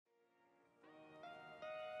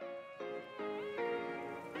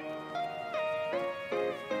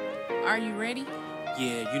Are you ready?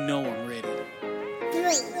 Yeah, you know I'm ready.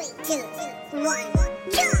 3, 2, 1,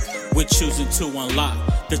 jump! We're choosing to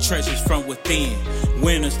unlock the treasures from within.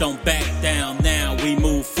 Winners don't back down, now we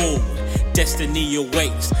move forward. Destiny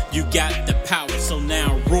awaits, you got the power, so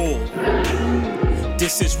now roar.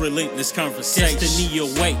 This is relentless conversation. Destiny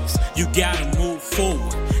awaits, you gotta move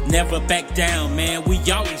forward. Never back down, man, we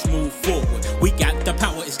always move forward. We got the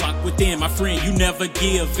power, it's locked within. My friend, you never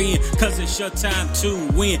give in, cause it's your time to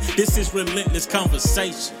win. This is Relentless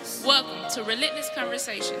Conversations. Welcome to Relentless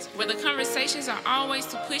Conversations, where the conversations are always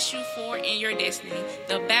to push you forward in your destiny.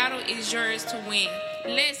 The battle is yours to win.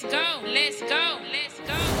 Let's go, let's go, let's go, let's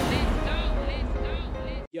go, let's go.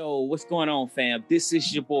 Yo, what's going on, fam? This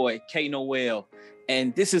is your boy, K Noel,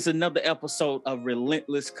 and this is another episode of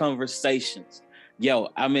Relentless Conversations. Yo,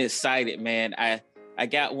 I'm excited, man. I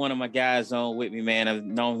got one of my guys on with me, man. I've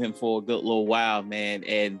known him for a good little while, man,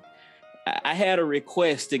 and I had a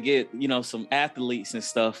request to get, some athletes and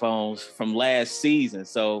stuff on from last season.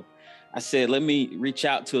 So I said, let me reach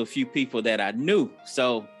out to a few people that I knew.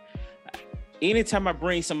 So anytime I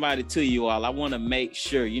bring somebody to you all, I want to make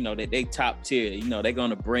sure, that they top tier, they're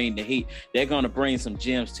going to bring the heat. They're going to bring some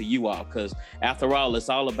gems to you all. Because after all, it's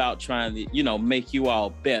all about trying to, make you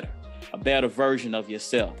all better, a better version of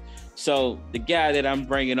yourself. So the guy that I'm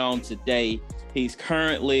bringing on today, he's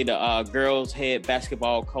currently the girls' head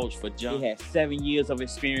basketball coach for John. He has 7 years of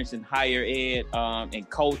experience in higher ed and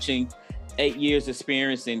coaching, 8 years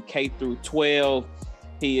experience in K through 12.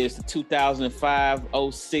 He is the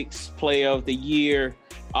 2005-06 Player of the Year,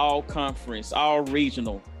 All Conference, All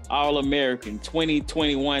Regional, All American,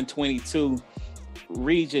 2021-22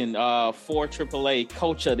 Region 4 AAA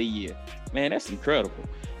Coach of the Year. Man, that's incredible.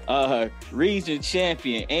 Region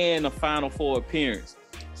champion and a Final Four appearance.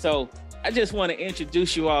 So I just want to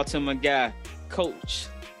introduce you all to my guy, Coach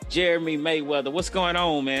Jeremy Mayweather. What's going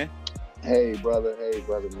on, man? Hey, brother,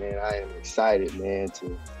 man. I am excited, man,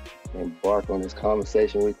 to embark on this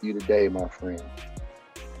conversation with you today, my friend.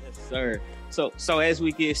 Yes, sir. So as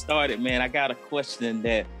we get started, man, I got a question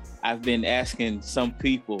that I've been asking some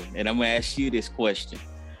people, and I'm going to ask you this question.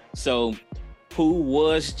 So who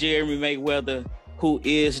was Jeremy Mayweather? Who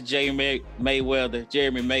is Jeremy Mayweather,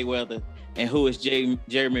 and who is Jeremy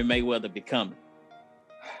Mayweather becoming?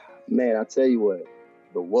 Man, I tell you what,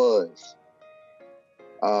 the was,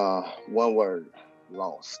 one word,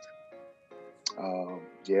 lost.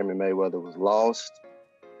 Jeremy Mayweather was lost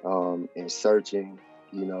in searching,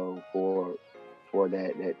 for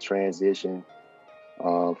that transition,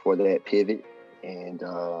 for that pivot, and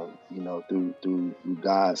through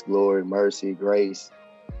God's glory, mercy, grace.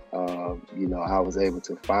 I was able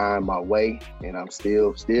to find my way, and I'm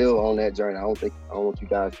still on that journey. I don't want you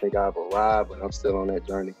guys to think I've arrived, but I'm still on that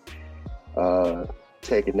journey,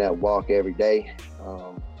 taking that walk every day.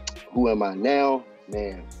 Who am I now?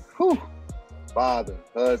 Man, father,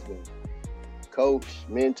 husband, coach,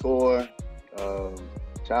 mentor,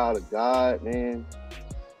 child of God, man.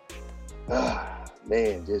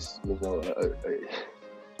 Man, just,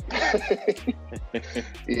 I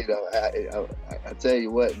tell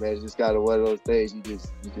you what, man, it's just kind of one of those things. You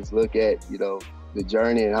just look at, the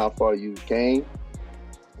journey and how far you came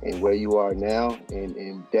and where you are now,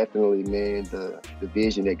 and definitely, man, the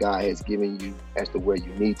vision that God has given you as to where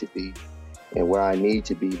you need to be. And where I need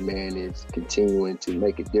to be, man, is continuing to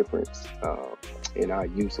make a difference in our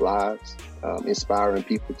youth's lives, inspiring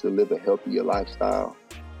people to live a healthier lifestyle,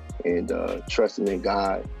 and trusting in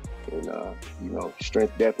God. And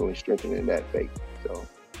definitely strengthening that faith. So,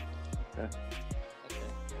 okay.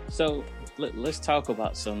 So let's talk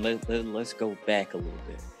about let's go back a little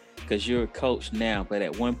bit, because you're a coach now, but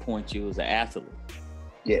at one point you was an athlete.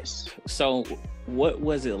 Yes. So what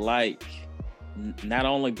was it like, not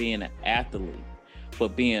only being an athlete,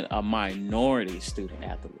 but being a minority student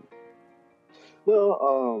athlete?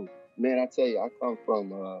 Well, man, I tell you, I come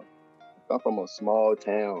from a small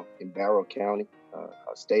town in Barrow County.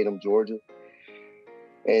 Statham, Georgia.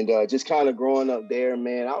 And just kind of growing up there,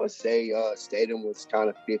 man, I would say Statham was kind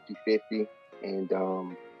of 50-50. And,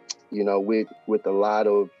 with a lot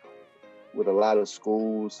of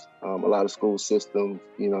schools, a lot of school systems,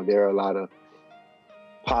 there are a lot of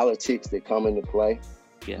politics that come into play.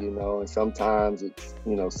 Yeah. And sometimes it's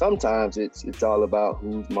all about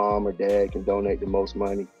whose mom or dad can donate the most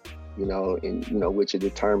money, which will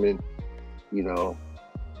determine,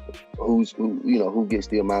 who gets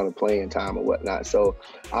the amount of playing time or whatnot. So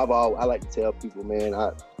I like to tell people, man,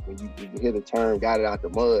 when you hear the term "got it out the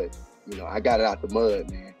mud," I got it out the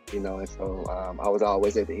mud, man. And so I was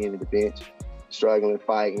always at the end of the bench, struggling,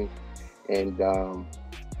 fighting, and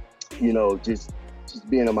just just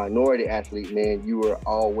being a minority athlete, man, you were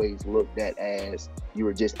always looked at as you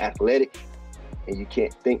were just athletic and you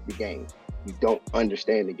can't think the game. You don't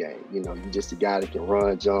understand the game. You know, you're just a guy that can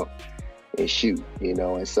run, jump, and shoot, you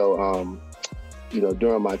know. And so, you know,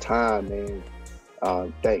 during my time, man,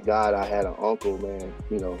 thank God I had an uncle, man,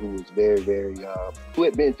 you know, who was very, very, who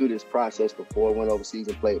had been through this process before, went overseas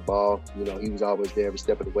and played ball. You know, he was always there every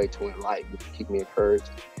step of the way to enlighten me, to keep me encouraged.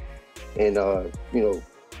 And, you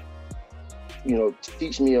know,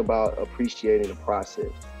 teach me about appreciating the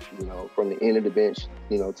process, you know, from the end of the bench,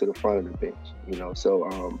 you know, to the front of the bench, you know.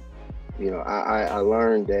 So, you know, I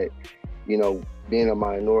learned that, you know, being a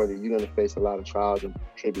minority, you're going to face a lot of trials and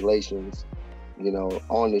tribulations, you know,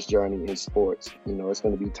 on this journey in sports. You know, it's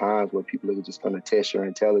going to be times where people are just going to test your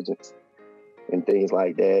intelligence and things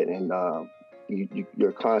like that. And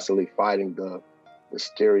you're constantly fighting the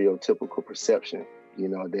stereotypical perception, you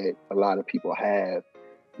know, that a lot of people have,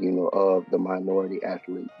 you know, of the minority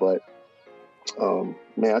athlete. But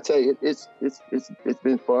man, I tell you, it's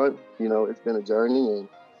been fun. You know, it's been a journey,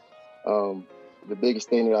 and the biggest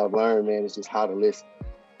thing that I've learned, man, is just how to listen.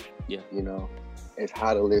 Yeah. You know, it's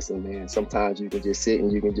how to listen, man. Sometimes you can just sit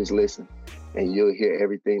and you can just listen, and you'll hear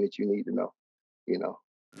everything that you need to know. You know.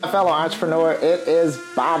 My fellow entrepreneur, it is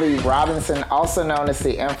Bobby Robinson, also known as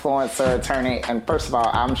the Influencer Attorney. And first of all,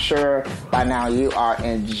 I'm sure by now you are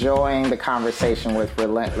enjoying the conversation with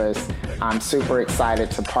Relentless. I'm super excited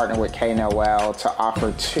to partner with K Noel to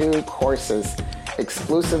offer 2 courses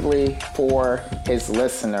exclusively for his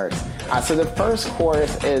listeners. So the first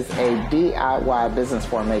course is a DIY business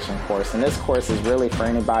formation course. And this course is really for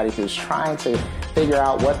anybody who's trying to figure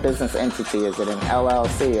out what business entity. Is it an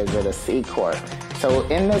LLC? Is it a C Corp? So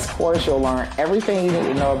in this course, you'll learn everything you need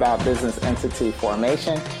to know about business entity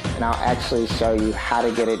formation, and I'll actually show you how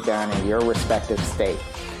to get it done in your respective state.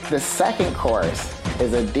 The second course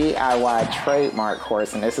is a DIY trademark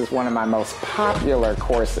course, and this is one of my most popular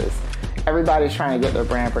courses. Everybody's trying to get their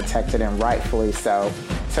brand protected, and rightfully so.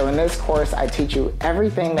 So in this course, I teach you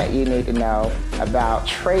everything that you need to know about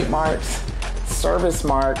trademarks, service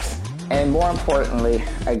marks, and more importantly,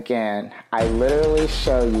 again, I literally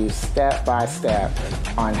show you step by step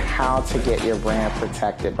on how to get your brand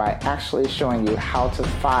protected by actually showing you how to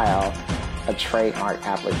file a trademark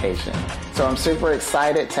application. So I'm super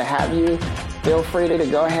excited to have you. Feel free to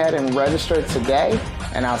go ahead and register today,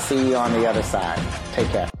 and I'll see you on the other side. Take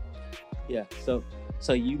care. Yeah, so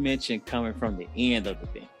you mentioned coming from the end of the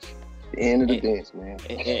bench. The end of the bench, man.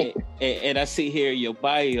 And I see here your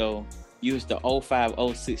bio, you was the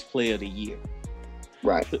 05-06 Player of the Year.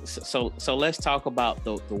 Right. So let's talk about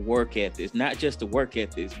the work ethics, not just the work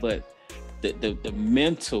ethics, but the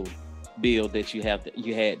mental build that you had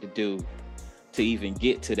to do to even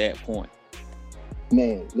get to that point.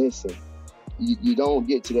 Man, listen, you don't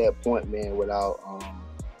get to that point, man, without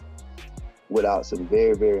some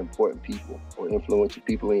very, very important people or influential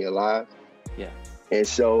people in your life. Yeah. And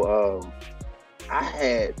so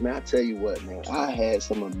I tell you what, man, I had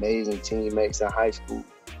some amazing teammates in high school.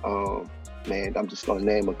 Man, I'm just gonna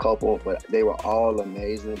name a couple, but they were all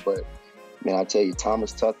amazing. But man, I tell you,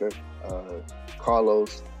 Thomas Tucker,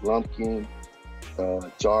 Carlos Lumpkin,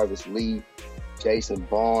 Jarvis Lee, Jason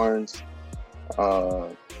Barnes,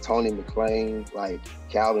 Tony McClain, like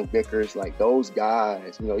Calvin Vickers, like those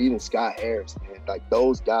guys, you know, even Scott Harris, man, like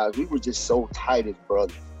those guys, we were just so tight as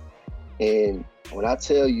brothers. And when I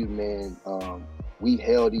tell you, man, we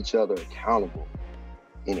held each other accountable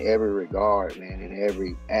in every regard, man, in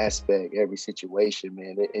every aspect, every situation,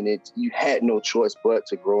 man. And you had no choice but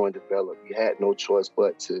to grow and develop. You had no choice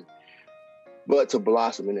but to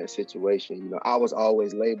blossom in that situation. You know, I was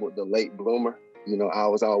always labeled the late bloomer. You know, I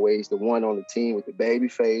was always the one on the team with the baby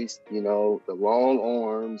face, you know, the long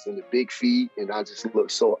arms and the big feet, and I just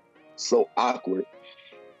looked so awkward.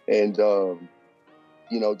 And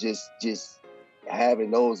you know, just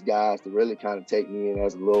having those guys to really kind of take me in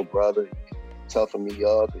as a little brother, and toughen me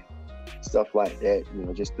up and stuff like that, you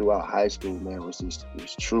know, just throughout high school, man, was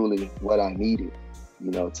truly what I needed, you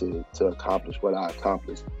know, to accomplish what I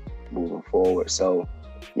accomplished moving forward. So,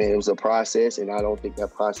 man, it was a process, and I don't think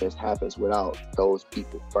that process happens without those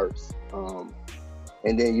people first.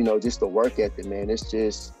 And then, you know, just the work ethic, man, it's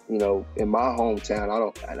just, you know, in my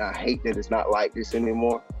hometown, and I hate that it's not like this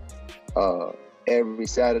anymore. Every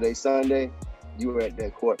Saturday, Sunday, you were at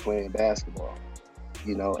that court playing basketball,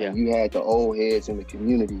 you know, and you had the old heads in the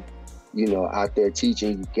community, you know, out there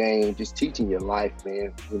teaching you game, just teaching your life,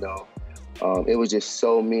 man, you know. It was just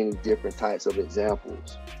so many different types of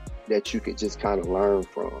examples that you could just kind of learn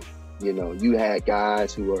from. You know, you had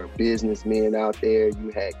guys who were businessmen out there.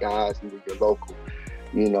 You had guys who were your local,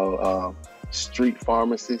 you know, street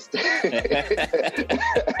pharmacist.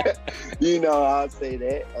 You know, I'll say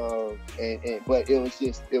that. But it was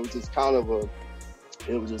just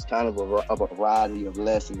kind of a variety of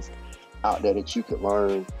lessons out there that you could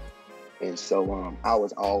learn. And so I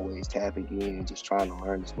was always tapping in, just trying to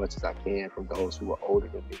learn as much as I can from those who were older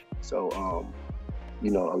than me. So,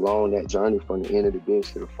 you know, along that journey from the end of the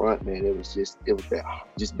bench to the front, man, it was that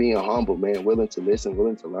just being humble, man, willing to listen,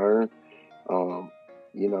 willing to learn,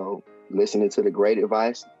 you know, listening to the great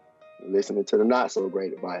advice, listening to the not so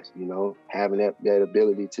great advice, you know, having that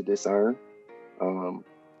ability to discern. You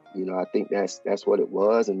know, I think that's what it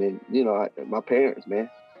was. And then, you know, my parents, man,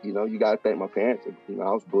 you know, you got to thank my parents. You know,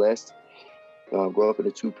 I was blessed. Grew up in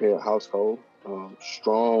a 2-parent household.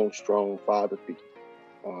 Strong father figure.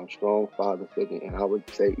 Strong father figure. And I would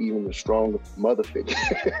say even a stronger mother figure.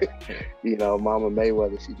 You know, Mama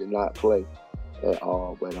Mayweather, she did not play at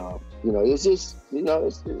all. But, you know, it's just, you know,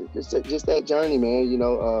 it's just that journey, man. You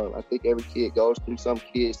know, I think every kid goes through. Some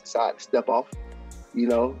kids decide to step off, you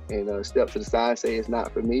know, and step to the side, say it's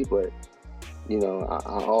not for me. But, you know,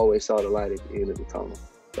 I always saw the light at the end of the tunnel.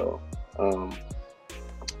 So,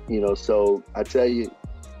 you know, so I tell you,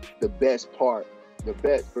 the best part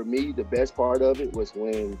of it was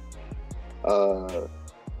when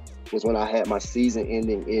I had my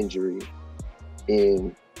season-ending injury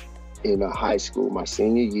in high school, my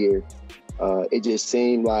senior year. It just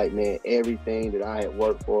seemed like, man, everything that I had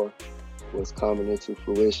worked for was coming into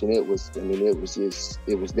fruition. It was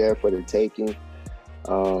there for the taking.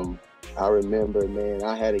 I remember, man,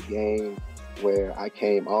 I had a game where I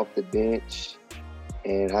came off the bench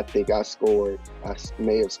and I think I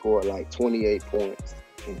may have scored like 28 points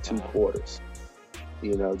in 2 quarters,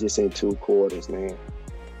 you know, just in 2 quarters, man.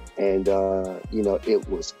 And, you know, it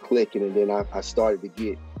was clicking. And then I started to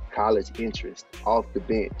get college interest off the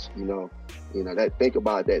bench, you know, think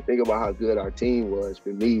about how good our team was for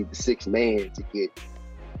me, the 6th man, to get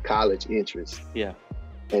college interest. Yeah.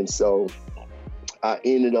 And so I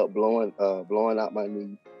ended up blowing out my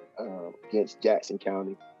knee against Jackson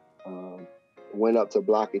County. Went up to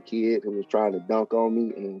block a kid who was trying to dunk on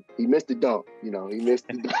me, and he missed the dunk. You know,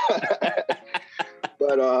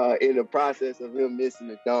 But in the process of him missing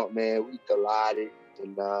the dunk, man, we collided,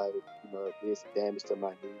 and you know, did some damage to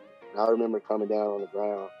my knee. And I remember coming down on the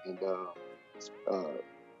ground, and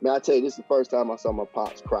man, I tell you, this is the first time I saw my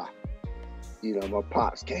pops cry. You know, my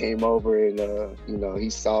pops came over, and you know, he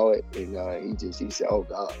saw it, and he said, "Oh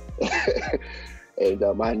God." And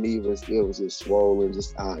my knee was just swollen,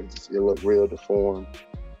 it looked real deformed.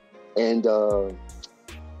 And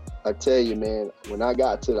I tell you, man, when I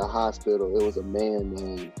got to the hospital, it was a man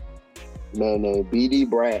named B.D.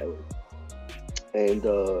 Bradley. And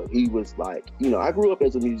he was like, you know, I grew up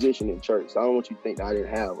as a musician in church, so I don't want you to think I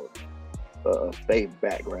didn't have a faith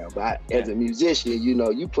background. But as a musician, you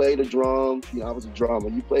know, you play the drums. You know, I was a drummer.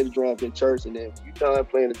 You play the drums in church, and then when you're done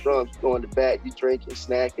playing the drums, you go in the back, you drinking,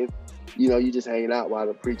 snacking. You know, you just hanging out while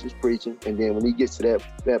the preacher's preaching. And then when he gets to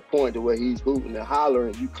that point to where he's hooting and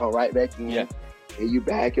hollering, you come right back in and you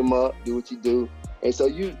back him up, do what you do. And so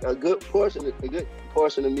a good portion of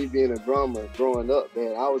me being a drummer growing up,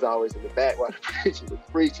 man, I was always in the back while the preacher was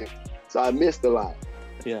preaching. So I missed a lot.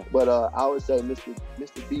 Yeah. But I would say Mr.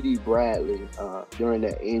 B.D. Bradley, during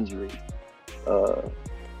that injury,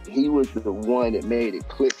 he was the one that made it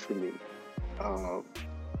click for me.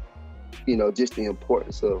 You know, just the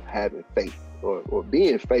importance of having faith or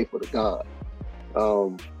being faithful to God.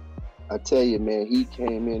 I tell you, man, he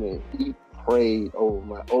came in and he prayed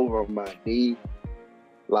over my knee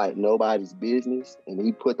like nobody's business, and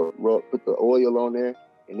he put the oil on there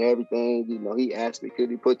and everything. You know, he asked me,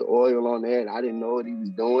 could he put the oil on there, and I didn't know what he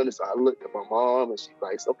was doing. And so I looked at my mom, and she's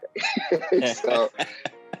like, it's okay. So,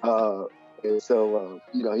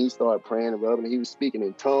 you know, he started praying and rubbing, and he was speaking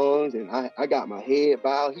in tongues, and I got my head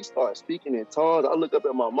bowed. He started speaking in tongues. I look up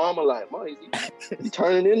at my mama like, Mom, is he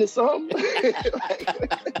turning into something?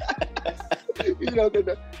 You know,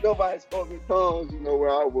 because nobody spoke in tongues, you know,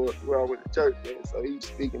 where I went to church, man. So he was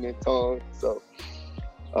speaking in tongues. So,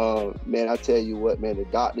 man, I tell you what, man, the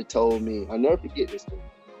doctor told me, I'll never forget this thing.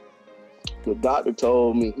 The doctor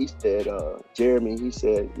told me, he said, Jeremy, he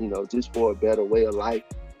said, you know, just for a better way of life,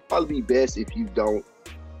 probably be best if you don't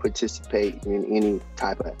participate in any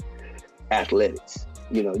type of athletics.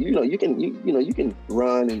 You can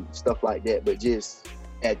run and stuff like that, but just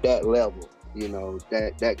at that level, you know,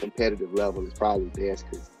 that competitive level is probably best,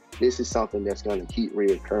 because this is something that's going to keep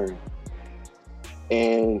reoccurring.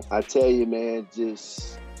 And I tell you, man,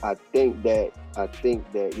 I think that,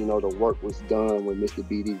 you know, the work was done when Mr.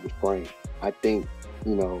 BD was praying. I think,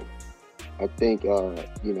 you know, I think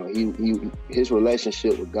his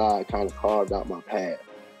relationship with God kind of carved out my path,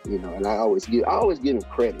 and I always give him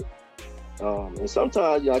credit. And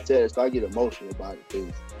sometimes, I tell you, I get emotional about it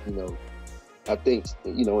because, I think,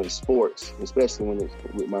 in sports, especially when it's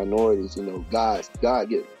with minorities, God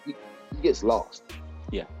gets lost.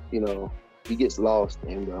 Yeah. He gets lost,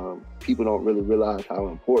 and people don't really realize how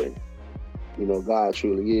important, God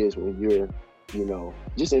truly is when you're,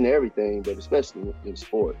 just in everything, but especially in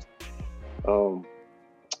sports.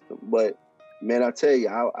 But man, I tell you,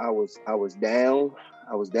 I was down.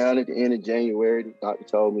 I was down at the end of January. The doctor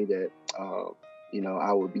told me that,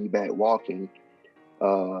 I would be back walking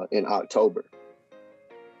in October.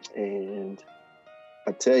 And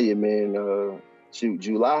I tell you, man,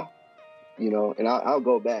 July, and I'll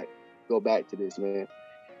go back to this, man.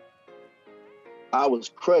 I was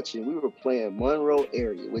crutching. We were playing Monroe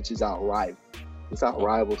area, which is our rival. It's our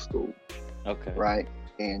rival school. Okay. Right.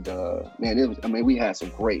 And man, we had some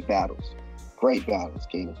great battles,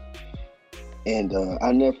 Keenan. And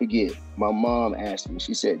I'll never forget, my mom asked me,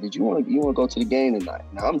 she said, "Did you want to go to the game tonight?"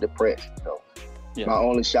 Now I'm depressed, Yeah. My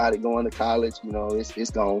only shot at going to college,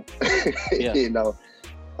 it's gone. Yeah.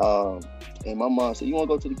 And my mom said, "You want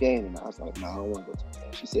to go to the game tonight?" I was like, "No, I don't want to go to the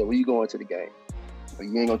game." She said, "Well, you going to the game? But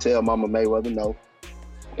you ain't gonna tell Mama Mayweather no.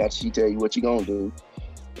 She tell you what you gonna do."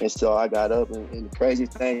 And so I got up, and the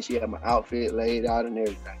craziest thing, she had my outfit laid out and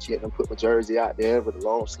everything. She had them put my jersey out there with a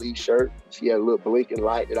long sleeve shirt. She had a little blinking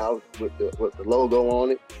light that I was with the logo on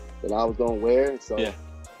it that I was gonna wear. So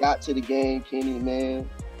got to the game, Kenny, man,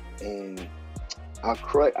 and I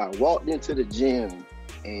walked into the gym,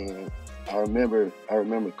 and I remember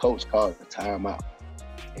Coach called the timeout.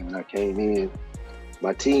 And when I came in,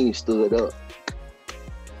 my team stood up.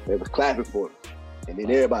 They was clapping for me, and then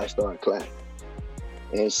everybody started clapping.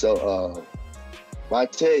 And so, I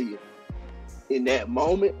tell you, in that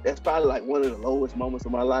moment, that's probably like one of the lowest moments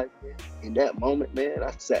of my life. Man. In that moment, man,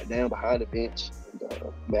 I sat down behind the bench.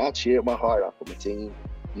 And, man, I cheered my heart out for my team.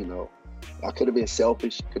 I could have been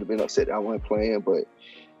selfish, could have been upset that I wasn't playing, but,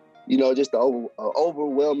 just the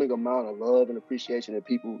overwhelming amount of love and appreciation that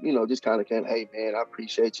people, just kind of came, "Hey, man, I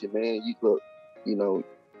appreciate you, man. You look,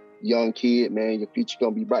 young kid, man, your future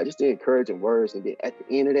gonna be bright." Just the encouraging words. And then at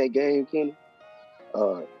the end of that game, Kenny,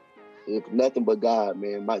 if nothing but God,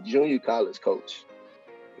 man, my junior college coach,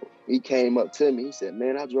 he came up to me. He said,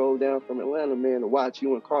 "Man, I drove down from Atlanta, man, to watch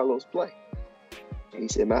you and Carlos play." And he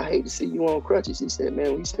said, "Man, I hate to see you on crutches." He said,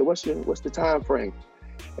 "What's the time frame?"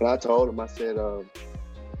 And I told him, I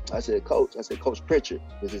said, Coach Pritchard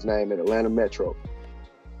is his name at Atlanta Metro.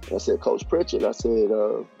 And I said, "Coach Pritchard," I said,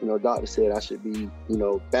 doctor said I should be,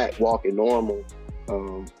 back walking normal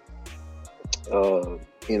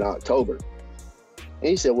in October. And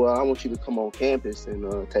he said, "Well, I want you to come on campus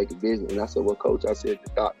and take a visit." And I said, "Well, Coach," I said, "the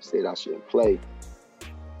doctor said I shouldn't play,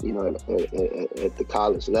 at the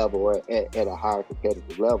college level or at a higher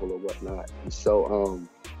competitive level or whatnot." And so,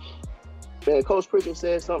 man, Coach Pritchard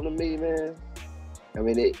said something to me, man. I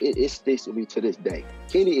mean, it sticks with me to this day.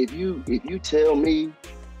 Kenny, if you tell me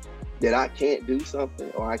that I can't do something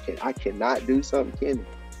or I cannot do something, Kenny.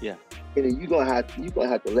 Yeah. Kenny, you're gonna have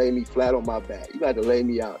to lay me flat on my back. You got to lay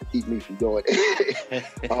me out to keep me from doing it.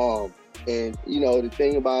 And the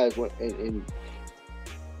thing about it is and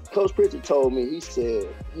Coach Pritchard told me, he said,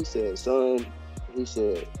 "Son," he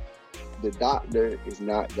said, "the doctor is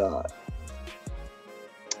not God."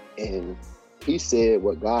 And he said,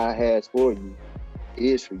 "What God has for you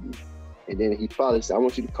is for you." And then he probably said, "I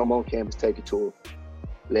want you to come on campus, take a tour.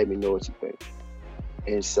 Let me know what you think."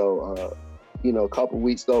 And so, a couple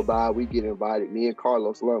weeks go by, we get invited, me and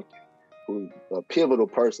Carlos Lumpkin, who's a pivotal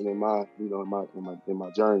person in my, in my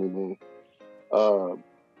journey, man.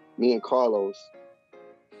 Me and Carlos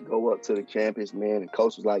go up to the campus, man, and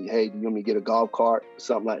Coach was like, "Hey, do you want me to get a golf cart or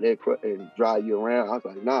something like that and drive you around?" I was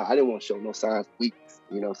like, "Nah, I didn't want to show no signs of weakness,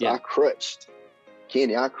 so I crutched.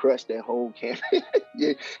 Kenny, I crushed that whole campus.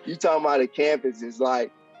 You talking about a campus is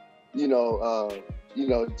like,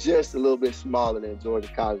 just a little bit smaller than Georgia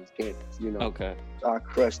College campus, Okay. I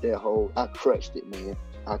crushed it, man.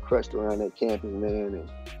 I crushed around that campus, man. And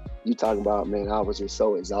you talking about, man, I was just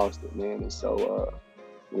so exhausted, man. And so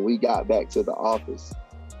when we got back to the office,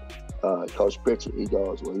 Coach Pritchard, he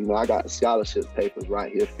goes, "Well, I got the scholarship papers right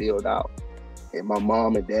here filled out." And my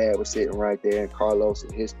mom and dad were sitting right there, and Carlos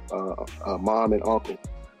and his mom and uncle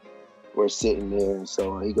were sitting there. And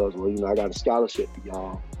so he goes, "Well, I got a scholarship for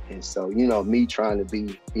y'all." And so, me trying to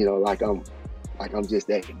be, like I'm just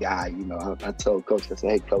that guy, I told Coach, I said,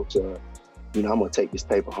 "Hey, Coach, I'm going to take this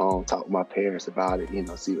paper home, talk to my parents about it,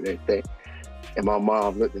 see what they think." And my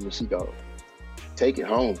mom looked at me, she goes, "Take it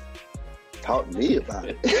home." Talk to me about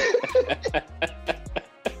it.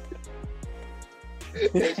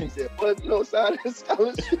 And she said, "What? You don't sign a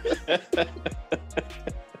scholarship?"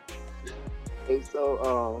 And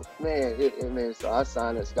so, man, so I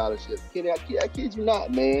signed a scholarship. Kenny, I kid you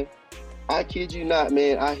not, man. I kid you not,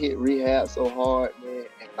 man. I hit rehab so hard, man.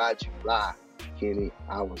 And by July, Kenny,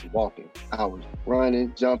 I was walking. I was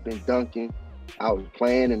running, jumping, dunking. I was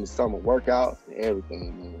playing in the summer workouts and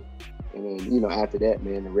everything, man. And then, you know, after that,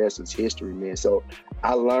 man, the rest was history, man. So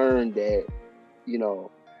I learned that, you know,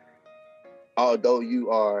 although you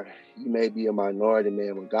may be a minority,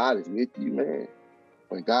 man, when God is with you, man,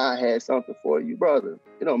 when God has something for you, brother,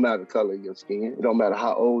 it don't matter the color of your skin. It don't matter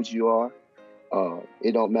how old you are.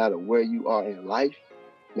 It don't matter where you are in life.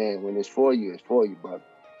 Man, when it's for you, brother.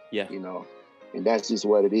 Yeah. You know, and that's just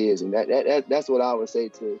what it is. And that's what I would say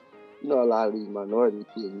to, you know, a lot of these minority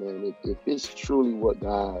kids, man. If it's truly what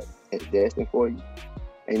God has destined for you,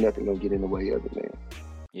 ain't nothing gonna get in the way of it, man.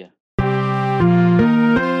 Yeah.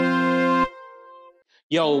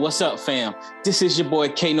 Yo, what's up, fam? This is your boy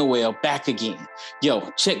K Noel back again. Yo,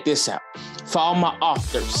 check this out. For all my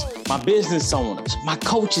authors, my business owners, my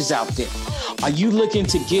coaches out there, are you looking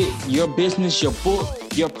to get your business, your book,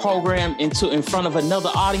 your program in front of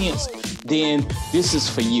another audience? Then this is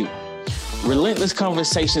for you. Relentless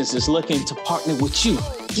Conversations is looking to partner with you.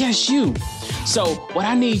 Yes, you. So what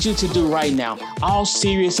I need you to do right now, all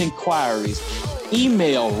serious inquiries,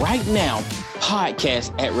 email right now,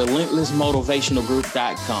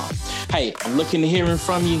 podcast@relentlessmotivationalgroup.com. Hey, I'm looking to hearing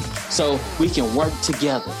from you so we can work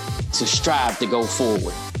together to strive to go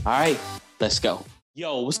forward. All right, let's go.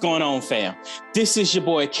 Yo, what's going on, fam? This is your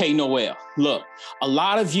boy K Noel. Look, a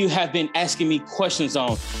lot of you have been asking me questions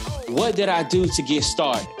on what did I do to get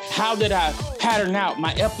started? How did I pattern out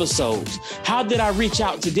my episodes? How did I reach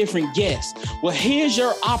out to different guests? Well, here's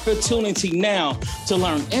your opportunity now to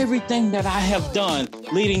learn everything that I have done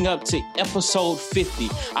leading up to episode 50.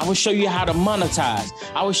 I will show you how to monetize.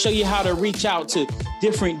 I will show you how to reach out to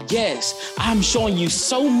different guests. I'm showing you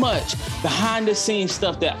so much behind the scenes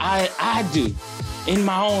stuff that I do in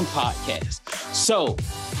my own podcast. So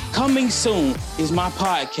coming soon is my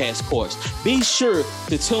podcast course. Be sure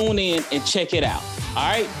to tune in and check it out. All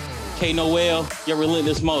right? K Noel, your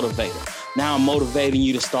relentless motivator. Now I'm motivating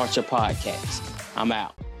you to start your podcast. I'm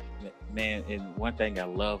out. Man, and one thing I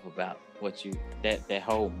love about what you, that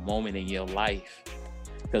whole moment in your life,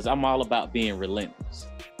 because I'm all about being relentless.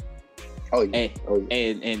 Oh, yeah.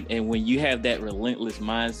 And when you have that relentless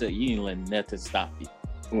mindset, you ain't letting nothing stop you.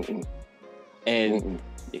 Mm-mm. And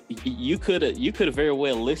you could have very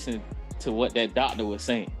well listened to what that doctor was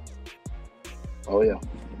saying. Oh yeah.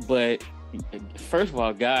 But first of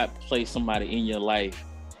all, God placed somebody in your life.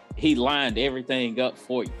 He lined everything up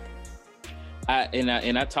for you. I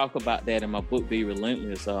talk about that in my book, Be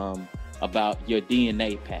Relentless, about your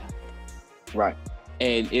DNA path. Right.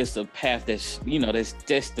 And it's a path that's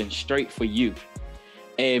destined straight for you.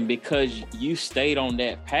 And because you stayed on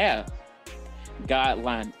that path, God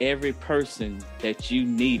lined every person that you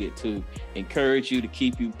needed to encourage you, to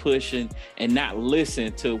keep you pushing and not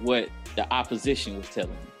listen to what the opposition was telling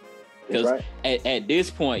you. Because at this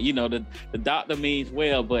point, the doctor means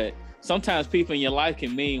well, but sometimes people in your life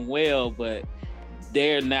can mean well, but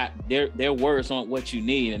their words aren't what you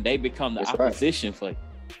need, and they become the opposition for you.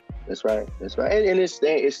 That's right. And it's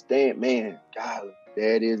staying, man, God,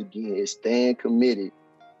 there it is again. It's staying committed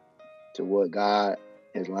to what God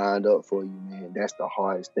has lined up for you, man. That's the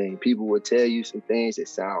hardest thing. People will tell you some things that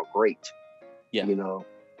sound great,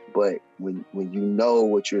 but when you know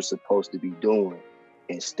what you're supposed to be doing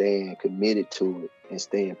and staying committed to it and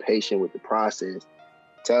staying patient with the process,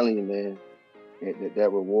 I'm telling you, man,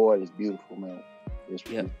 that reward is beautiful, man. It's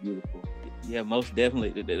beautiful. Yeah, most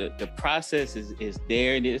definitely. The process is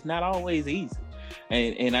there, and it's not always easy.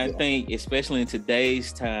 And I think, especially in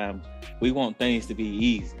today's time, we want things to be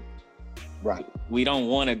easy. Right. We don't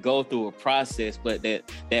want to go through a process, but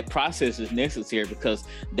that process is necessary because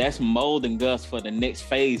that's molding us for the next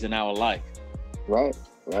phase in our life. Right.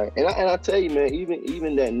 And I tell you, man,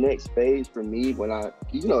 even that next phase for me, when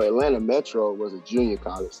Atlanta Metro was a junior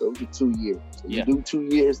college, so it was 2 years. So you do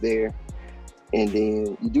 2 years there, and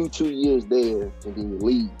then you do 2 years there, and then you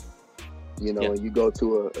leave. And you go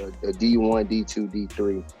to a D1, D2,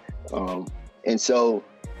 D3. And so,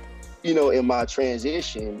 in my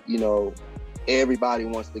transition, everybody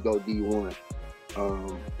wants to go D1.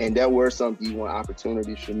 And there were some D1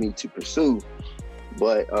 opportunities for me to pursue.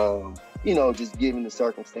 But, just given the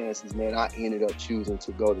circumstances, man, I ended up choosing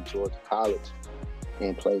to go to Georgia College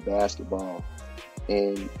and play basketball.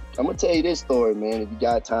 And I'm gonna tell you this story, man. If you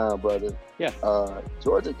got time, brother. Yeah.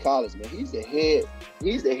 Georgia College, man. He's the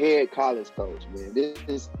head college coach, man.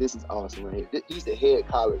 This is awesome right here. He's the head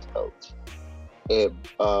college coach at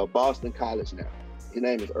Boston College now. His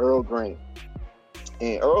name is Earl Grant.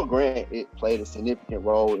 And Earl Grant, it played a significant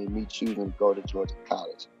role in me choosing to go to Georgia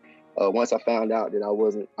College. Once I found out that I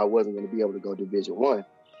wasn't going to be able to go Division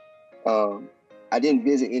I, I didn't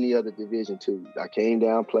visit any other Division II. I came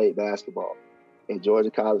down, played basketball at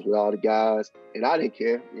Georgia College with all the guys, and I didn't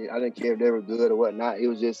care. I didn't care if they were good or whatnot. It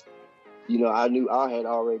was just, I knew I had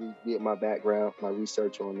already did my background, my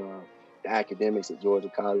research on the academics at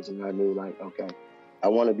Georgia College, and I knew, like, okay, I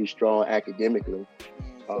want to be strong academically.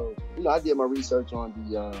 So, I did my research on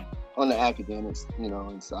the academics,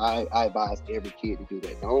 and so I advise every kid to do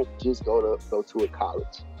that. Don't just go to a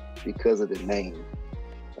college because of the name.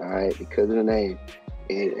 All right, because of the name.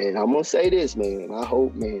 And I'm gonna say this, man. I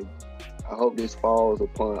hope this falls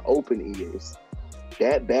upon open ears.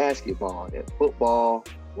 That basketball, that football,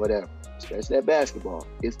 whatever, especially that basketball,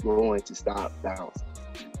 it's going to stop bouncing.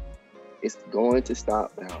 It's going to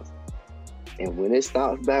stop bouncing. And when it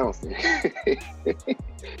stops bouncing,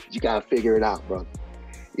 you gotta figure it out, brother.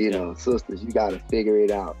 Sisters, you gotta figure it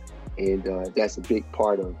out. And that's a big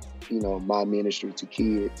part of, my ministry to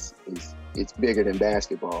kids. It's bigger than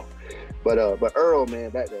basketball. But Earl,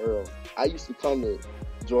 man, back to Earl. I used to come to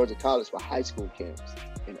Georgia College for high school camps,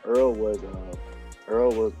 and Earl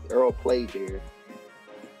played there.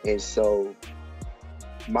 And so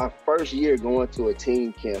my first year going to a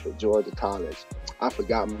team camp at Georgia College, I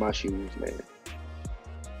forgot my shoes, man.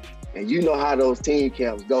 And you know how those team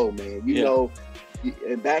camps go, man.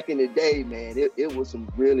 And back in the day, man, it was some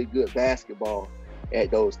really good basketball at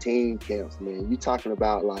those team camps, man. You talking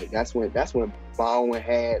about, like, that's when Baldwin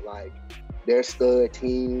had, like, their stud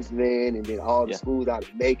teams, man, and then all the schools out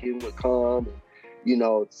of Macon would come,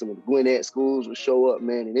 and, some of the Gwinnett schools would show up,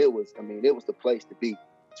 man, and it was the place to be.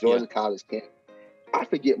 Georgia College camp. I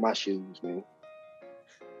forget my shoes, man.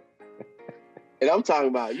 And I'm talking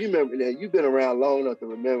about, you remember that you've been around long enough to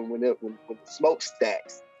remember when the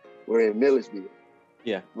smokestacks were in Millersville.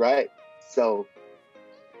 Yeah. Right? So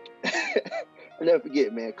I'll never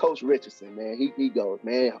forget, man, Coach Richardson, man, he goes,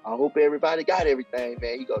 man, I hope everybody got everything,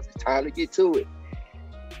 man. He goes, it's time to get to it.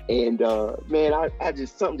 And man, I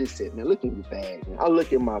just, something just said, man, look in your bag, man. I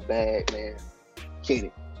look in my bag, man.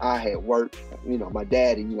 Kenny, I had work. My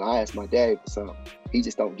daddy, I asked my daddy for something. He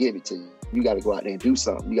just don't give it to you. You got to go out there and do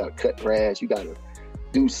something. You got to cut grass. You got to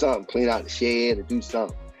do something, clean out the shed or do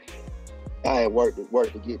something. I had work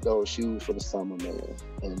to get those shoes for the summer, man.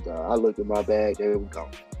 And I looked at my bag, there we go.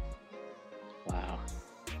 Wow.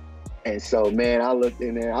 And so, man, I looked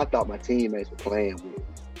in there. I thought my teammates were playing with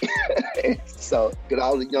me. So, because I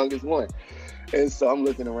was the youngest one. And so I'm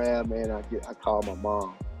looking around, man. I called my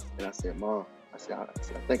mom, and I said, Mom, I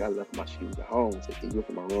think I left my shoes at home. I said, can you look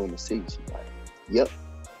in my room and see? She's like, yep.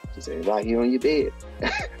 She said, right here on your bed.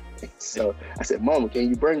 So I said, Mama, can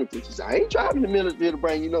you bring them to you? She said, I ain't driving to Millersville to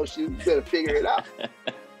bring you no shoes. You better figure it out.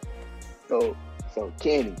 So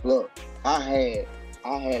Kenny, look, I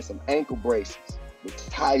had some ankle braces, the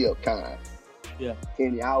tie-up kind. Yeah.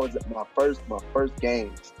 Kenny, I was at my first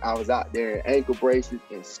games. I was out there in ankle braces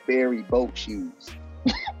and Sperry boat shoes.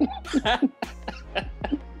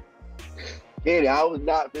 Kenny, I was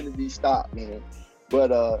not going to be stopped, man.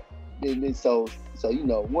 But then so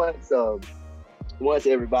once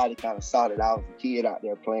everybody kind of saw that I was a kid out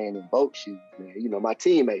there playing in boat shoes, man, my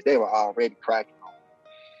teammates, they were already cracking on.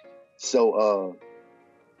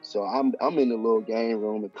 So I'm in the little game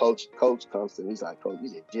room, and coach comes to me. He's like, Coach, he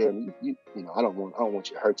said, Jeremy, I don't want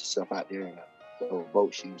you to hurt yourself out there in those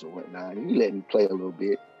boat shoes or whatnot. And he let me play a little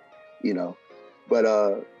bit, But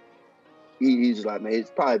he's just like, man,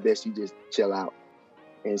 it's probably best you just chill out.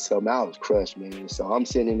 And so, man, I was crushed, man. So I'm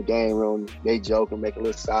sitting in the game room, they joking, making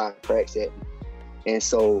little side cracks at me. And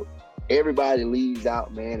so everybody leaves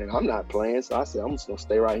out, man, and I'm not playing. So I said, I'm just gonna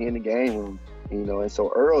stay right here in the game room, And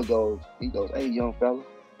so Earl goes, hey, young fella.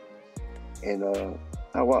 And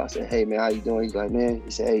I said, hey, man, how you doing? He's like, man,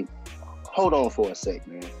 he said, hey, hold on for a sec,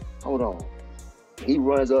 man. Hold on. He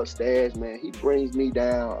runs upstairs, man. He brings me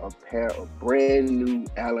down a pair of brand new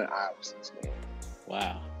Allen Iversons, man.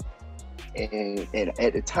 Wow. And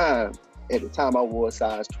at the time I wore a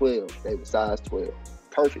size 12. They were size 12.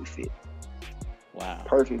 Perfect fit. Wow.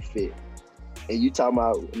 Perfect fit. And you talking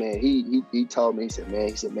about, man, he told me, he said,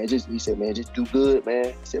 man, just do good, man.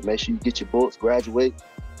 He said, make sure you get your books, graduate.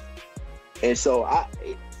 And so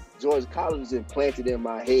Georgia College was implanted in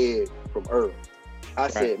my head from Earl. I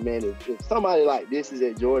said, man, if somebody like this is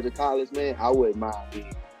at Georgia College, man, I wouldn't mind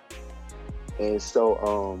being. And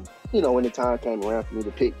so you know, when the time came around for me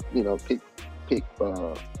to pick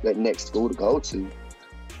that next school to go to,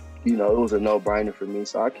 you know, it was a no-brainer for me.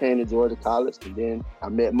 So I came to Georgia College, and then I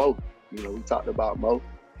met Mo. You know, we talked about Mo,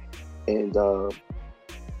 and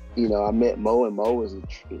you know, I met Mo, and Mo was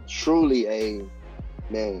truly a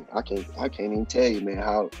man. I can't even tell you, man,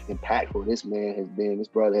 how impactful this man has been. This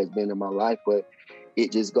brother has been in my life. But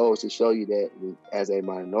it just goes to show you that as a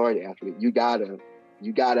minority athlete, you gotta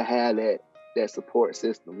have that support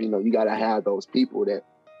system. You know, you gotta have those people that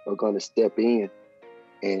are gonna step in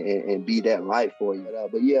and be that light for you.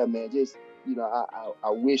 But yeah, man, just, you know, I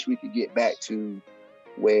wish we could get back to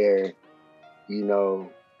where, you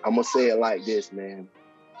know, I'm gonna say it like this, man,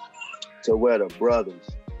 to where the brothers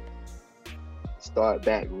start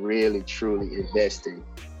back really truly investing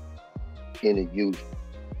in the youth,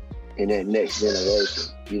 in that next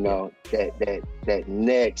generation. You know, that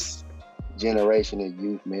next generation of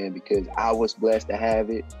youth, man, because I was blessed to have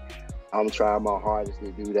it. I'm trying my hardest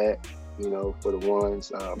to do that, you know, for the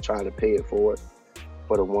ones, I'm trying to pay it forward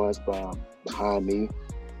for the ones behind me.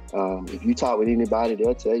 If you talk with anybody,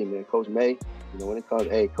 they'll tell you, man, Coach May, you know, when it comes,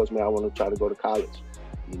 hey, Coach May, I want to try to go to college.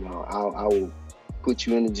 You know, I will put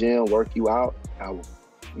you in the gym, work you out. I will,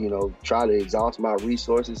 you know, try to exhaust my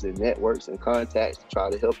resources and networks and contacts to try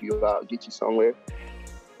to help you out, get you somewhere.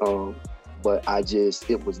 But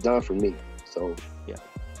it was done for me. So, yeah,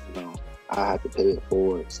 you know, I have to pay it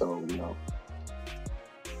forward. So, you know,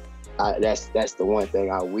 that's the one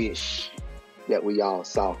thing I wish that we all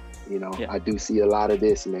saw. You know, I do see a lot of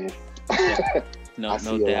this, man. Yeah. I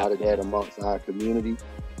see a lot of that amongst our community.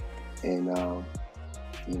 And,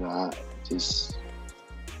 you know, I just,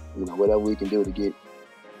 you know, whatever we can do to get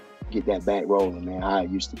that back rolling, man, how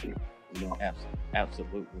it used to be, you know.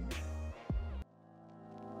 Absolutely.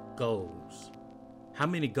 Goals. How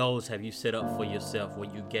many goals have you set up for yourself where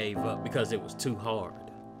you gave up because it was too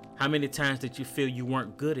hard? How many times did you feel you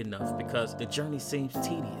weren't good enough because the journey seems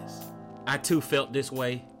tedious? I too felt this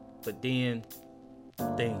way, but then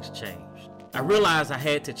things changed. I realized I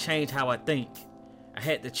had to change how I think. I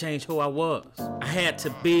had to change who I was. I had to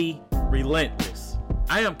be relentless.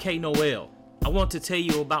 I am K. Noel. I want to tell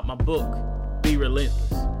you about my book, Be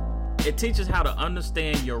Relentless. It teaches how to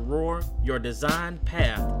understand your roar, your design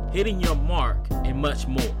path, hitting your mark, and much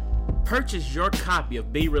more. Purchase your copy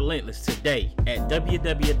of Be Relentless today at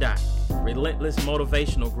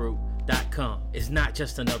www.relentlessmotivationalgroup.com. It's not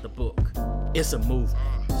just another book. It's a movement.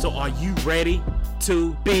 So are you ready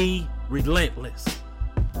to be relentless?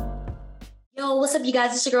 Yo, what's up, you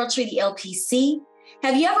guys? It's your girl, Tree, the LPC.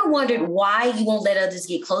 Have you ever wondered why you won't let others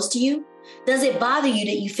get close to you? Does it bother you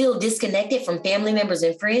that you feel disconnected from family members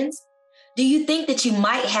and friends? Do you think that you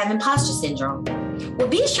might have imposter syndrome? Well,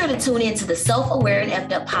 be sure to tune in to the Self-Aware and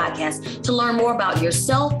Effed Up podcast to learn more about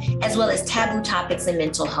yourself as well as taboo topics in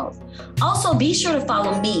mental health. Also, be sure to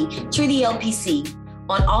follow me, Tree the LPC,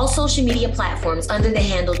 on all social media platforms under the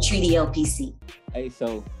handle Tree the LPC. Hey,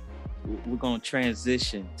 so we're going to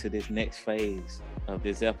transition to this next phase of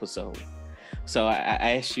this episode. So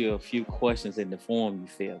I asked you a few questions in the form you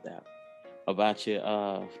filled out about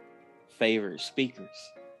your favorite speakers.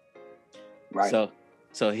 Right.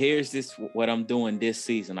 So here's what I'm doing this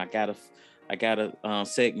season. I got a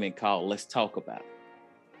segment called Let's Talk About It.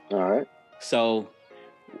 All right. So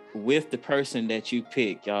with the person that you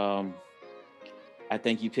pick, I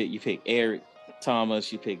think you pick Eric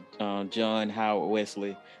Thomas, you pick John Howard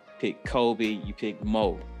Wesley, pick Kobe, you pick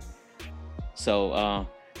Mo. So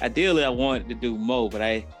ideally I wanted to do Mo, but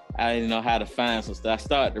I didn't know how to find some stuff. I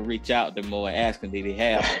started to reach out to Mo and ask him, did he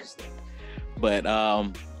have some stuff? But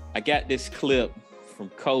I got this clip from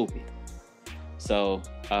Kobe. So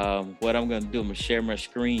what I'm gonna do, I'm gonna share my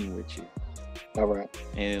screen with you. All right.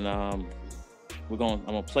 And I'm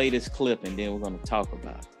gonna play this clip and then we're gonna talk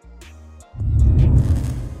about it.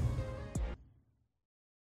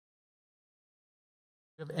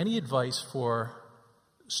 Do you have any advice for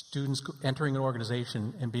students entering an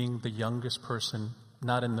organization and being the youngest person,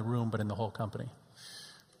 not in the room, but in the whole company?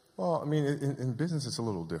 Well, I mean, in business, it's a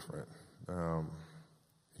little different.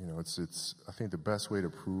 You know, it's. I think the best way to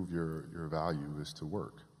prove your value is to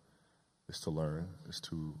work, is to learn, is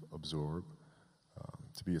to absorb,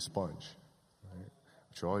 to be a sponge. Right?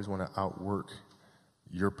 But you always want to outwork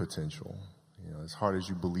your potential. You know, as hard as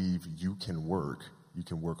you believe you can work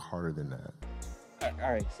harder than that.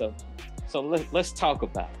 All right, so let's talk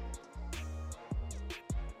about it.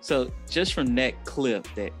 So just from that clip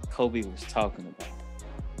that Kobe was talking about,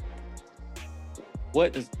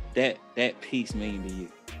 what does that piece mean to you?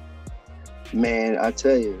 Man, I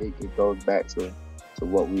tell you, it goes back to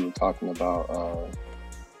what we were talking about.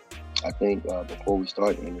 I think before we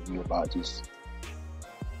started the interview about just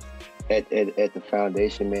at the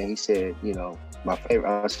foundation, man, he said, you know, my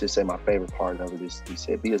favorite part of it is he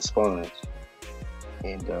said, be a sponge.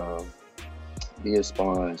 And be a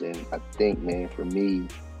sponge. And I think, man, for me,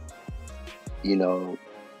 you know,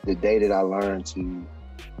 the day that I learned to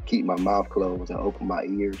keep my mouth closed and open my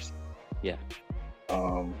ears,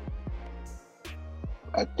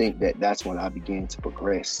 I think that's when I began to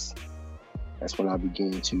progress. That's when I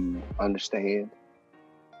began to understand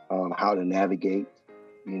how to navigate,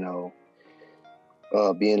 you know,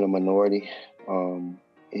 being a minority,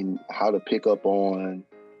 and how to pick up on,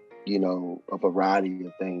 you know, a variety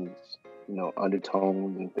of things, you know,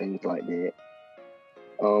 undertones and things like that.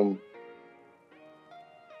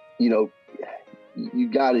 You know,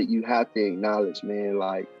 you have to acknowledge, man,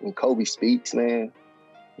 like when Kobe speaks, man,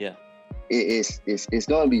 it's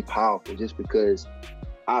gonna be powerful just because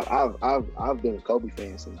I've been a Kobe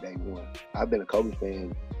fan since day one. I've been a Kobe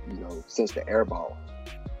fan, you know, since the air ball.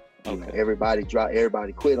 You know, everybody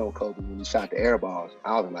quit on Kobe when he shot the air balls.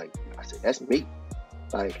 I said, that's me.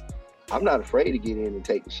 Like, I'm not afraid to get in and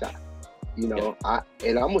take the shot. You know, I'm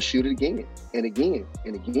gonna shoot it again and again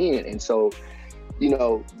and again. And so, you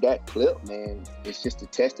know, that clip, man, it's just a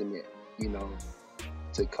testament, you know,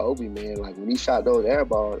 to Kobe, man. Like when he shot those air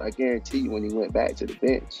balls, I guarantee you when he went back to the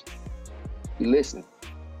bench, he listened.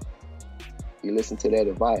 He listened to that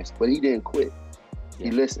advice, but he didn't quit. Yeah.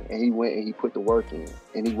 He listened and he went and he put the work in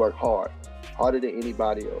and he worked harder than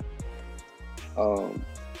anybody else.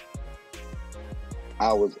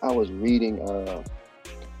 I was reading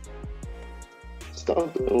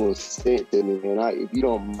something was sent to me, and if you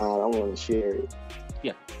don't mind, I want to share it.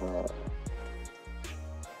 Yeah.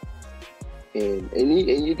 And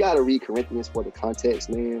you got to read Corinthians for the context,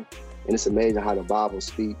 man. And it's amazing how the Bible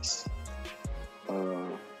speaks.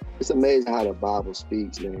 It's amazing how the Bible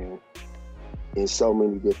speaks, man, in so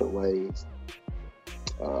many different ways.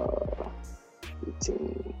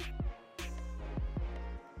 15.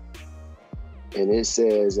 And it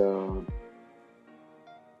says,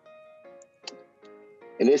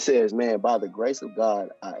 man, by the grace of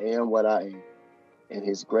God, I am what I am, and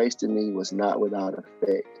his grace to me was not without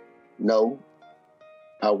effect. No,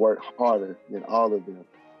 I worked harder than all of them,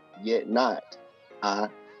 yet not I,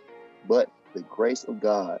 but the grace of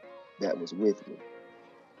God that was with me.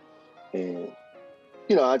 And,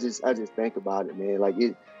 you know, I just think about it, man. Like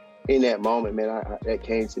in that moment, man, that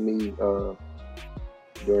came to me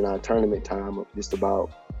during our tournament time of just about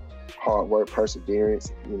hard work,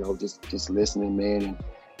 perseverance, you know, just listening, man. And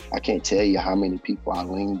I can't tell you how many people I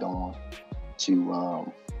leaned on to,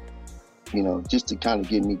 you know, just to kind of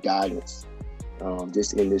give me guidance,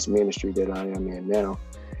 just in this ministry that I am in now.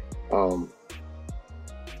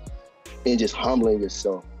 And just humbling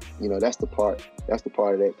yourself. You know, that's the part of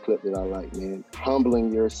that clip that I like, man.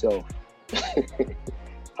 Humbling yourself.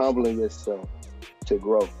 Humbling yourself to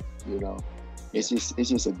grow, you know. It's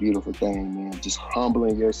just a beautiful thing, man. Just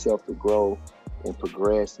humbling yourself to grow and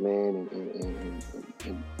progress, man,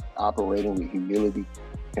 and operating with humility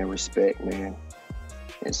and respect, man.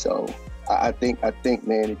 And so I think,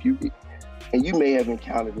 man, if you, and you may have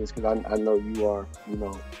encountered this because I know you are, you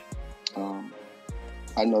know,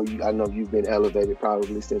 I know you've been elevated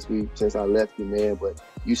probably since I left you, man, but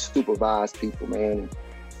you supervise people, man. And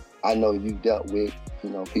I know you've dealt with, you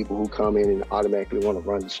know, people who come in and automatically want to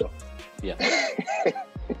run the show. Yeah.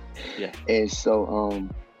 Yeah. And so,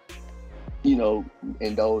 you know,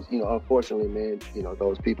 and those, you know, unfortunately, man, you know,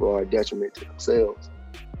 those people are a detriment to themselves,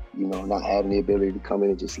 you know, not having the ability to come in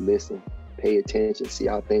and just listen, pay attention, see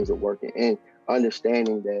how things are working, and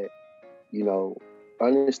understanding that, you know,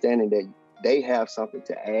 understanding that they have something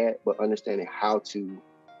to add, but understanding how to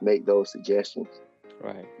make those suggestions,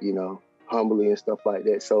 right? You know, humbly and stuff like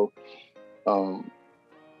that. So,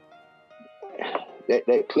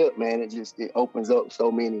 that clip, man, it opens up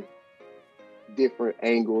so many different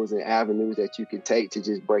angles and avenues that you can take to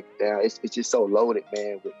just break it down. It's just so loaded,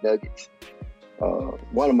 man, with nuggets.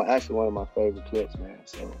 One of my favorite clips, man.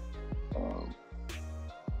 So,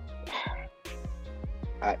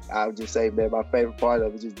 I would just say, man, my favorite part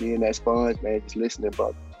of it is just being that sponge, man, just listening,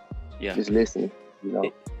 brother. Yeah. Just listening, you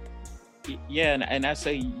know. Yeah, and I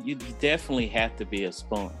say you definitely have to be a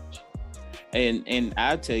sponge. And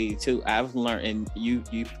I'll tell you too, I've learned, and you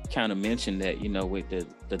kind of mentioned that, you know, with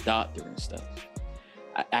the doctor and stuff.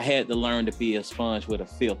 I had to learn to be a sponge with a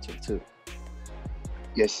filter too.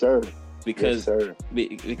 Yes, sir. Because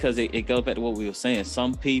it goes back to what we were saying.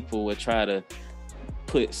 Some people would try to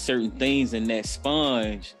put certain things in that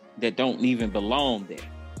sponge that don't even belong there.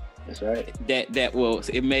 That's right.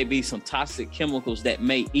 It may be some toxic chemicals that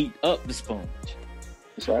may eat up the sponge.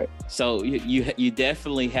 That's right. So you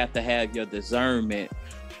definitely have to have your discernment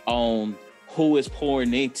on who is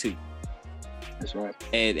pouring into. That's right.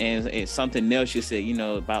 And something else you said,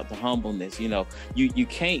 about the humbleness, you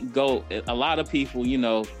can't go. A lot of people,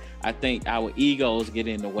 I think our egos get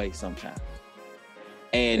in the way sometimes.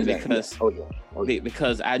 And exactly.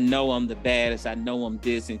 because I know I'm the baddest, I know I'm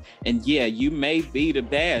this, and yeah, you may be the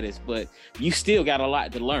baddest, but you still got a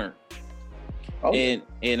lot to learn.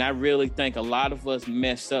 And I really think a lot of us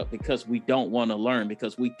mess up because we don't want to learn,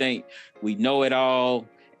 because we think we know it all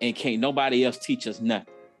and can't nobody else teach us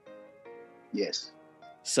nothing. Yes.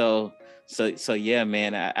 So yeah,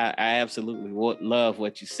 man, I absolutely love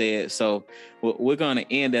what you said. So we're going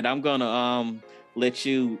to end it. I'm going to let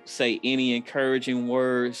you say any encouraging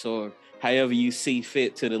words or however you see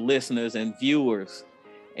fit to the listeners and viewers,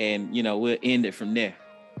 and we'll end it from there.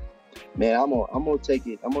 Man, I'm gonna take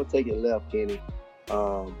it left, Kenny.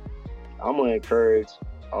 I'm gonna encourage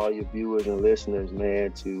all your viewers and listeners,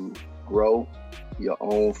 man, to grow your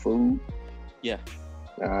own food. Yeah.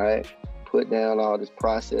 All right. Put down all this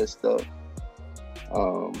processed stuff.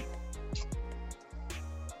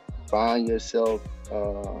 Find yourself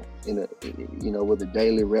with a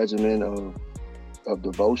daily regimen of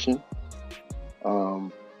devotion,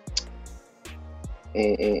 and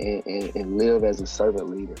live as a servant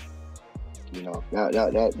leader.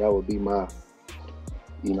 That would be my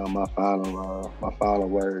final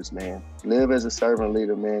words, man. Live as a servant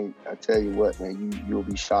leader, man. I tell you what, man, you'll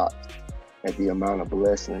be shocked at the amount of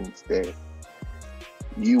blessings that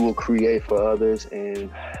you will create for others, and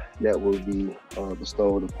that will be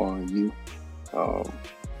bestowed upon you.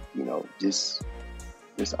 Just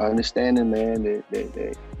understanding, man,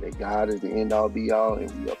 that God is the end all be all,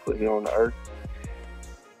 and we are put here on the earth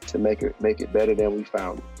to make it better than we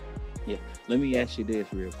found it. Yeah. Let me ask you this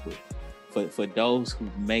real quick. For those who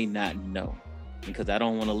may not know, because I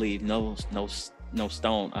don't want to leave no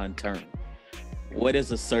stone unturned. What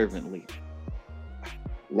is a servant leader?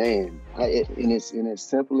 Man, in its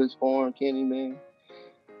simplest form, Kenny, man,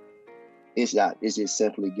 it's just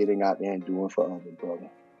simply getting out there and doing for others, brother.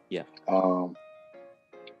 Yeah.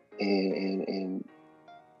 And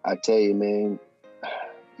I tell you, man,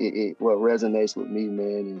 what resonates with me,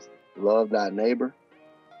 man, is love thy neighbor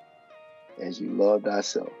as you love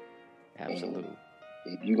thyself. Absolutely.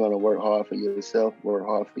 And if you're gonna work hard for yourself, work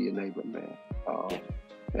hard for your neighbor, man.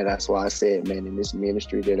 And that's why I said, man, in this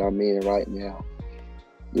ministry that I'm in right now,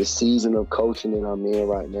 this season of coaching that I'm in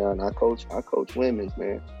right now, and I coach women's,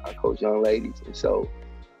 man. I coach young ladies. And so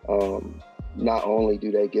not only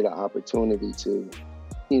do they get an opportunity to,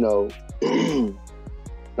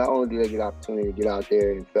 not only do they get an opportunity to get out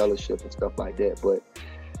there and fellowship and stuff like that, but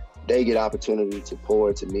they get opportunity to pour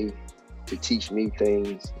into me, to teach me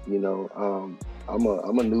things. I'm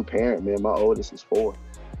a new parent, man. My oldest is 4.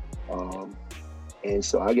 And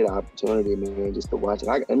so I get an opportunity, man, just to watch it.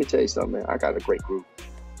 Let me tell you something, man. I got a great group.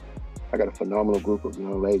 I got a phenomenal group of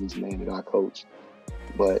young ladies, man, that I coach.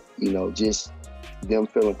 But, just them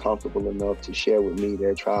feeling comfortable enough to share with me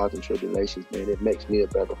their trials and tribulations, man, it makes me a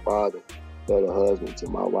better father, better husband to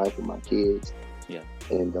my wife and my kids. Yeah.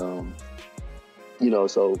 And,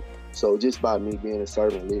 so just by me being a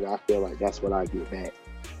servant leader, I feel like that's what I get back.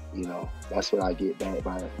 That's what I get back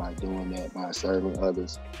by doing that, by serving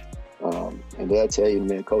others. And they'll tell you,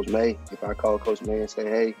 man, Coach May, if I call Coach May and say,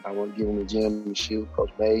 hey, I want to get in the gym and shoot,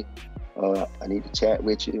 Coach May, I need to chat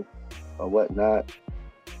with you or whatnot.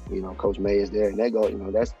 Coach May is there. And that goes,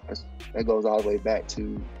 that goes all the way back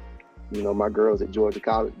to, my girls at Georgia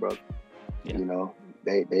College, brother. Yeah.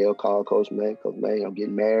 They'll call Coach May, I'm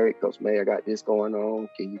getting married. Coach May, I got this going on.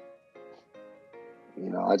 Can you,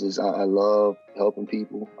 I love helping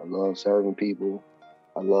people. I love serving people.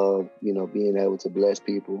 I love, being able to bless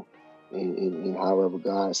people in however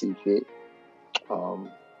God sees fit.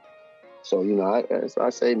 So, I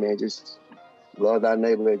say, man, just love thy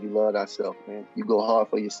neighbor as you love thyself, man. You go hard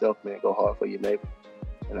for yourself, man. Go hard for your neighbor.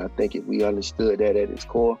 And I think if we understood that at its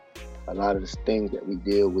core, a lot of the things that we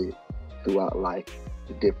deal with throughout life,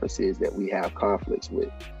 the differences that we have conflicts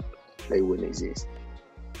with, they wouldn't exist.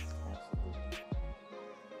 Absolutely.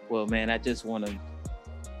 Well, man, I just want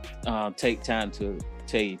to take time to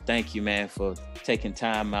tell you thank you, man, for taking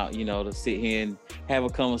time out, to sit here and have a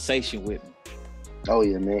conversation with me. Oh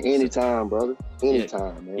yeah, man. Anytime, brother.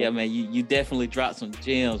 Anytime, man. Yeah, man. You definitely dropped some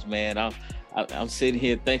gems, man. I'm sitting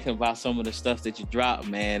here thinking about some of the stuff that you dropped,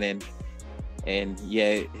 man, and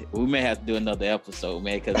yeah, we may have to do another episode,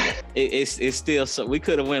 man, because it's still so we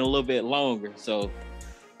could have went a little bit longer. So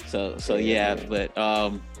yeah. But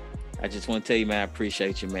I just want to tell you, man, I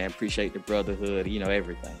appreciate you, man. Appreciate the brotherhood,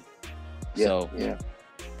 everything. Yeah, so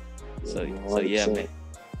yeah, man.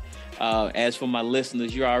 As for my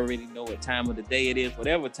listeners, you already know what time of the day it is,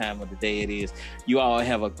 whatever time of the day it is. You all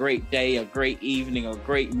have a great day, a great evening, a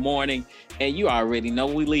great morning. And you already know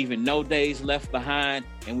we leaving no days left behind,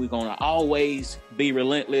 and we're going to always be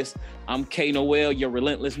relentless. I'm K Noel, your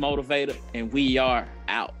relentless motivator, and we are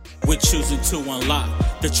out. We're choosing to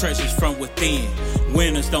unlock the treasures from within.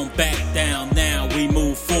 Winners don't back down, now we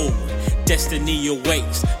move forward. Destiny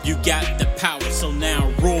awaits, you got the power, so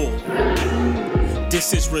now roar.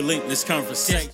 This is Relentless Conversation.